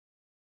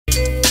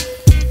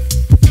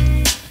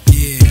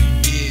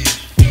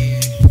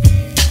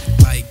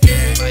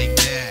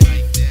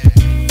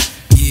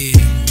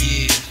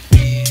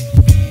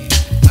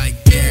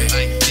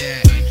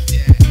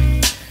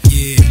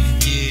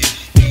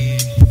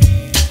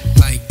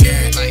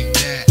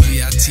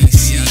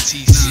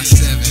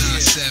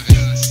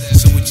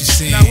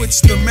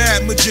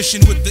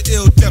competition with the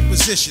ill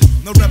deposition.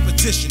 No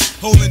repetition,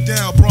 holding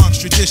down Bronx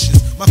traditions.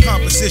 My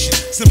composition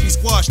simply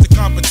squash the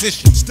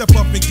competition. Step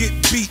up and get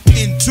beat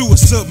into a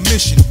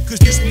submission. Cause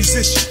this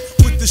musician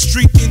with the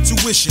street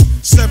intuition,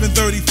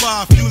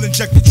 735 fuel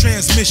injected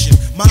transmission.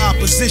 My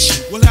opposition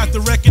will have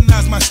to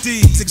recognize my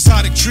steeds.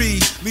 Exotic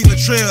trees leave a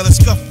trail of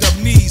scuffed up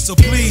knees. So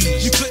please,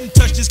 you couldn't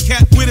touch this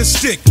cat with a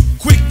stick.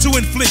 Quick to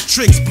inflict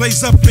tricks,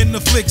 blaze up in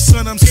the flick.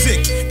 Son, I'm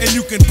sick, and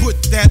you can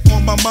put that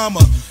on my mama.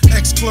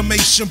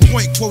 Exclamation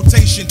point,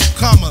 quotation,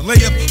 comma.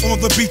 Lay up on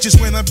the beaches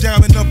when I'm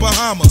down in the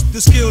Bahamas.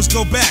 The skills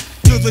go back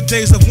to the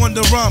days of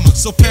Wonderama.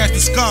 So pass the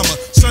scammer.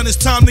 Son, it's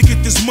time to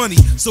get this money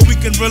so we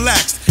can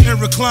relax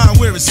and recline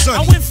where it's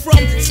sunny. I went from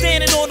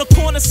standing on the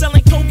corner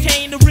selling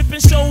cocaine to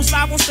ripping shows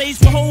live on stage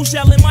with hoes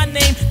yelling my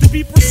name. To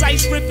be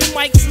precise, ripping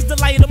mics is the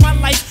light of my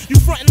life. You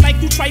frontin'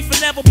 like you trifle,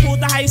 never pulled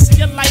the heist in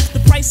your life. The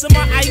price of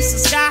my ice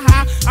is sky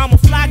high. I'm a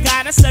fly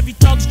guy, that's every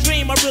thug's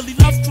dream. I really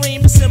love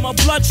cream, it's in my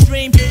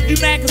bloodstream. You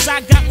mad cause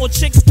I got more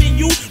chicks than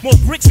you, more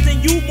bricks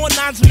than you, more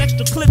nines and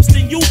extra clips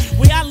than you.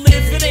 Where I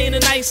live, it ain't a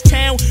nice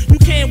town. You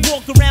can't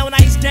walk around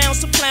ice down.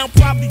 Some clown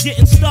probably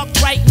getting stuck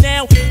right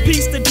now.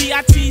 Peace to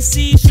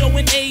DITC,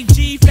 showing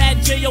AG, Fat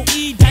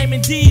JOE,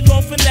 Diamond D,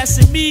 Lord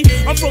finessing me.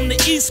 I'm from the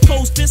East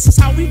Coast, this is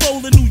how we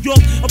roll in New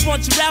York. A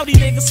bunch of rowdy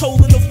niggas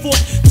holding the fort,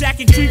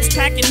 jacking creeps,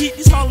 packing heat.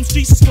 These Harlem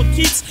streets is for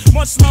keeps.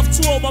 Much love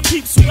to all my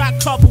peeps who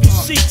got covered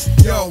with sheets.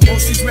 Yo,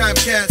 most these rap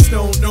cats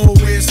don't know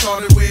where it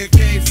started, where it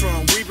came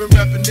from. We've been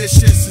repping this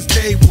shit since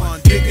day one.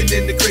 Digging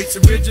in the crates,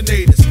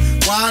 originators.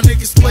 Why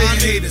niggas playing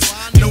haters?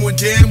 Knowing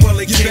damn well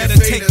it You can't better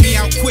fade take us. me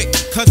out quick,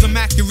 cause I'm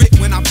accurate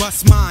when I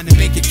bust mine and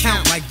make it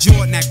count like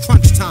Jordan at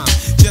crunch time.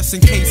 Just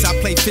in case I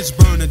play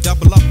Fishburne and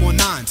double up on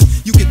nines.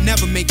 You could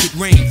never make it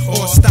rain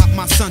or stop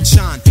my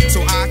sunshine.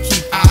 So I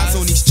keep eyes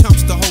on these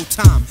chumps the whole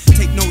time.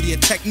 Take note of your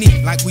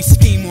technique like we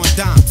scheme on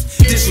dimes.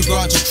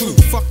 Disregard your crew,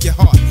 fuck your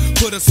heart.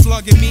 Put a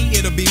slug in me,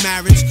 it'll be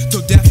marriage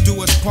till death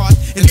do us part.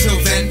 Until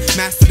then,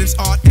 master this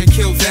art and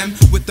kill them.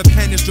 With the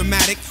pen is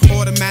dramatic,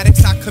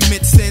 automatics I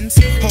commit sins.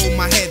 Hold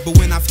my head, but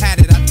when I've had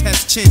it I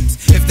test chins.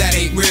 If that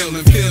ain't real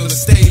and feel the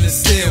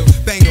stainless steel,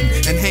 bang them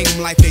and hang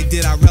them like they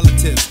did our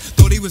relatives.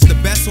 Thought he was the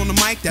best on the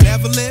mic that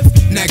ever lived?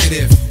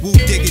 Negative, woo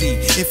diggity.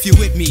 If you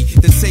with me,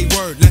 then say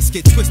word. Let's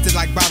get twisted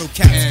like bottle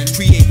caps and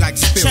create like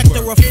Spielberg. Check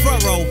the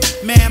referral,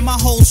 man, my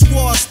whole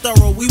squad's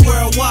thorough. We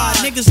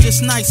worldwide, niggas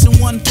just nice in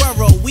one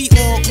borough. We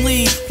all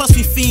clean, plus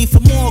we fiend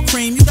for more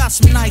cream. You got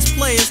some nice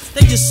players,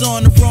 they just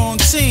on the wrong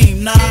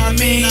team. Nah, I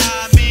mean,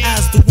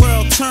 as the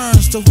world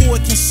turns to who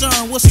it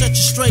concern, we'll set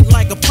you straight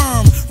like a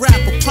perm.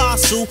 Rap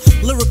apostle,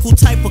 lyrical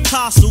type of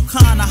Picasso,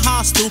 kinda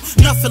hostile,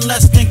 nothing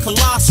less than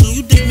colossal.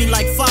 You dig me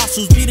like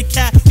fossils, be the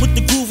cat with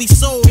the groovy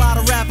soul. Lot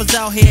of rappers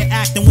out here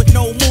acting with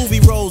no movie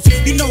roles.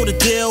 You know the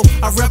deal,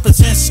 I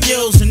represent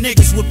skills and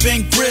niggas with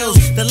big grills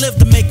that live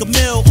to make a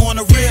meal on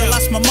the real.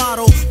 That's my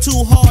motto,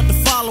 too hard to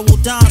follow. Will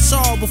die in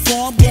sorrow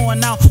before I'm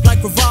going out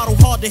like Bravado.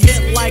 Hard to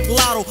hit like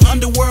Lotto,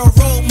 underworld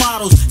role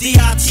models.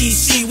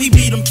 DITC, we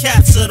be them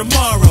cats of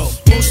tomorrow.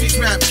 Most these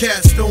rap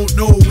cats don't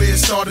know where it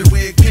started,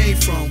 where it came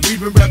from. We've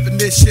been repping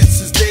this shit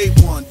since day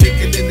one.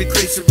 Digging in the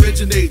crates,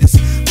 originators.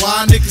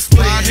 Why niggas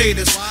playing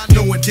haters?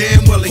 Knowing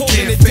damn well it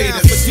can't fade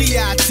us. For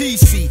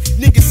DITC,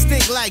 niggas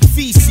stink like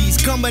feces.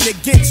 Coming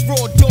against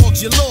raw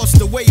dogs, you lost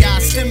the way I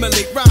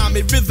stimulate rhyme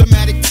and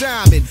rhythmatic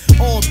timing.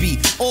 On beat,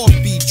 off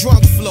beat,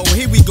 drunk flow.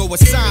 Here we go,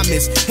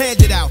 assignments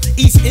handed out.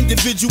 Each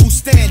individual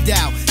stand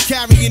out,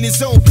 carrying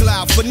his own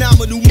cloud.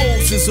 Phenomenal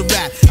Moses a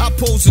rap. I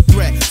pose a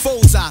threat.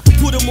 Foes I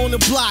put him on the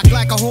block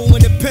like a hole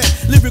in a pen.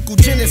 Lyrical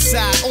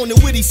genocide on the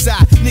witty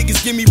side.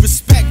 Niggas give me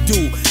respect,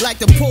 dude. Like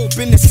the Pope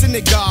in the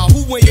synagogue.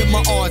 Who weighing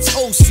my odds?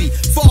 OC.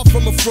 Far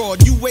from a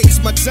fraud. You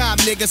waste my time,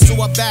 nigga, so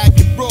I bag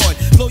the broad.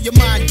 Blow your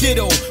mind,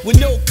 ditto, with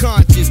no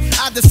conscience.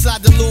 I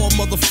decide the law,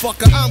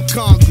 motherfucker. I'm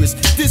Congress.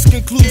 This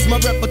concludes my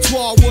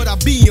repertoire. What I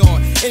be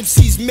on.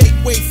 MCs make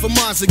way for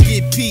mines to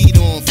get peed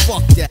on.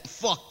 Fuck that.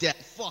 Fuck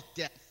that.